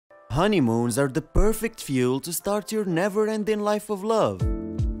Honeymoons are the perfect fuel to start your never-ending life of love.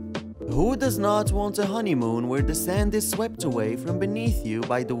 Who does not want a honeymoon where the sand is swept away from beneath you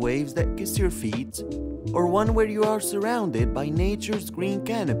by the waves that kiss your feet, or one where you are surrounded by nature's green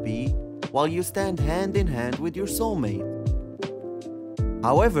canopy while you stand hand in hand with your soulmate?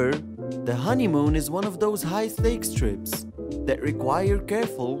 However, the honeymoon is one of those high-stakes trips that require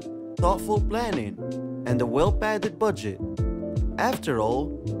careful, thoughtful planning and a well-padded budget. After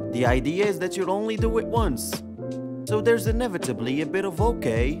all, the idea is that you'll only do it once, so there's inevitably a bit of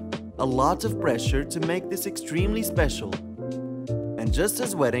a lot of pressure to make this extremely special. And just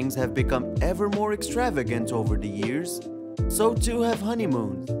as weddings have become ever more extravagant over the years, so too have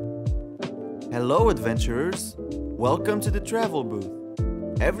honeymoons. Hello adventurers, welcome to the travel booth.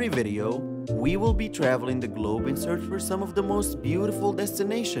 Every video, we will be traveling the globe in search for some of the most beautiful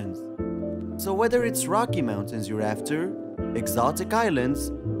destinations. So whether it's Rocky Mountains you're after, exotic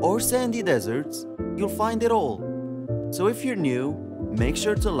islands, or sandy deserts, you'll find it all. So if you're new, make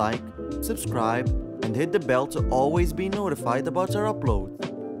sure to like, subscribe, and hit the bell to always be notified about our uploads.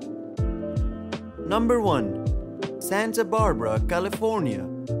 Number 1. Santa Barbara, California.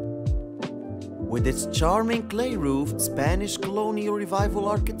 With its charming clay-roofed Spanish colonial revival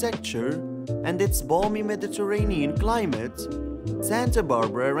architecture and its balmy Mediterranean climate, Santa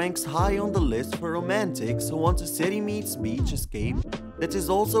Barbara ranks high on the list for romantics who want a city-meets-beach escape that is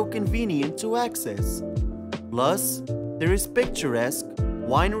also convenient to access. Plus, there is picturesque,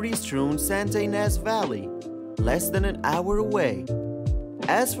 winery-strewn Santa Ynez Valley, less than an hour away.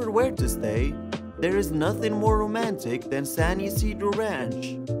 As for where to stay, there is nothing more romantic than San Ysidro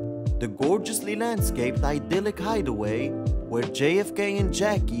Ranch, the gorgeously landscaped idyllic hideaway where JFK and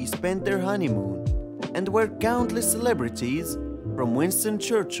Jackie spent their honeymoon, and where countless celebrities, from Winston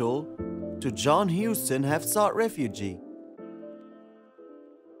Churchill to John Huston, have sought refuge.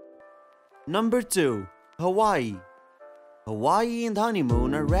 Number 2. Hawaii. Hawaii and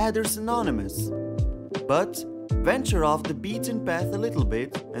honeymoon are rather synonymous, but venture off the beaten path a little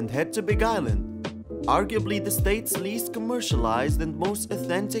bit and head to Big Island, arguably the state's least commercialized and most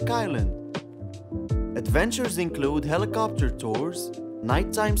authentic island. Adventures include helicopter tours,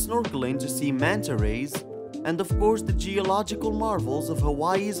 nighttime snorkeling to see manta rays, and of course the geological marvels of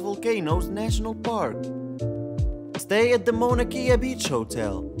Hawaii's Volcanoes National Park. Stay at the Mauna Kea Beach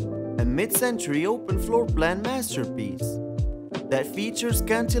Hotel, a mid-century open floor plan masterpiece that features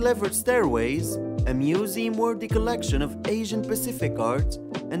cantilevered stairways, a museum-worthy collection of Asian Pacific art,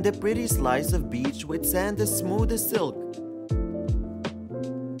 and a pretty slice of beach with sand as smooth as silk.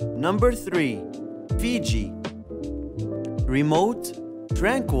 Number 3. Fiji. Remote,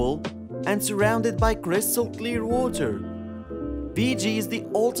 tranquil, and surrounded by crystal clear water, Fiji is the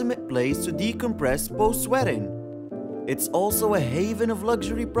ultimate place to decompress post-wedding. It's also a haven of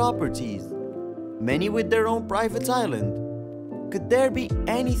luxury properties, many with their own private island. Could there be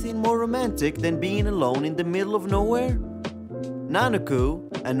anything more romantic than being alone in the middle of nowhere? Nanoku,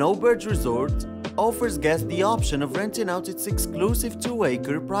 a no-birds resort, offers guests the option of renting out its exclusive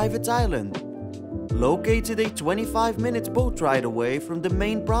 2-acre private island, located a 25-minute boat ride away from the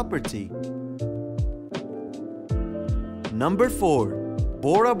main property. Number 4.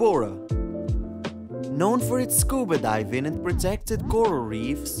 Bora Bora. Known for its scuba diving and protected coral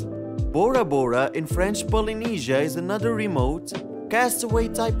reefs, Bora Bora in French Polynesia is another remote,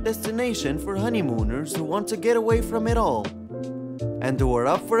 castaway-type destination for honeymooners who want to get away from it all, and who are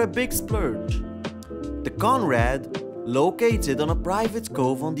up for a big splurge. The Conrad, located on a private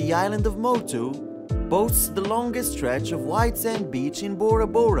cove on the island of Motu, boasts the longest stretch of white sand beach in Bora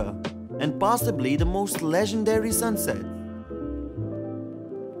Bora, and possibly the most legendary sunset.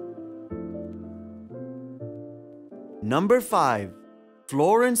 Number 5.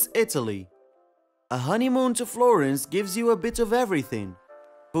 Florence, Italy. A honeymoon to Florence gives you a bit of everything: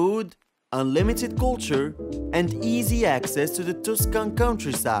 food, unlimited culture, and easy access to the Tuscan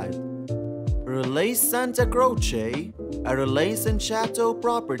countryside. Relais Santa Croce, a Relais and Chateau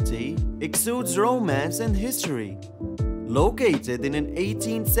property, exudes romance and history. Located in an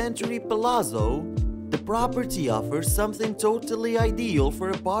 18th century palazzo, the property offers something totally ideal for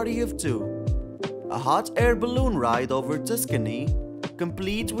a party of 2. A hot air balloon ride over Tuscany,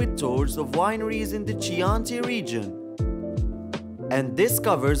 complete with tours of wineries in the Chianti region. And this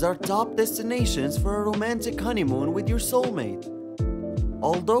covers our top destinations for a romantic honeymoon with your soulmate.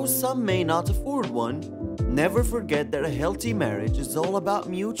 Although some may not afford one, never forget that a healthy marriage is all about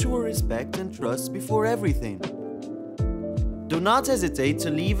mutual respect and trust before everything. Do not hesitate to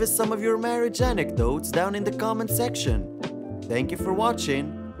leave us some of your marriage anecdotes down in the comment section. Thank you for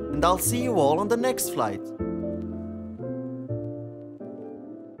watching, and I'll see you all on the next flight.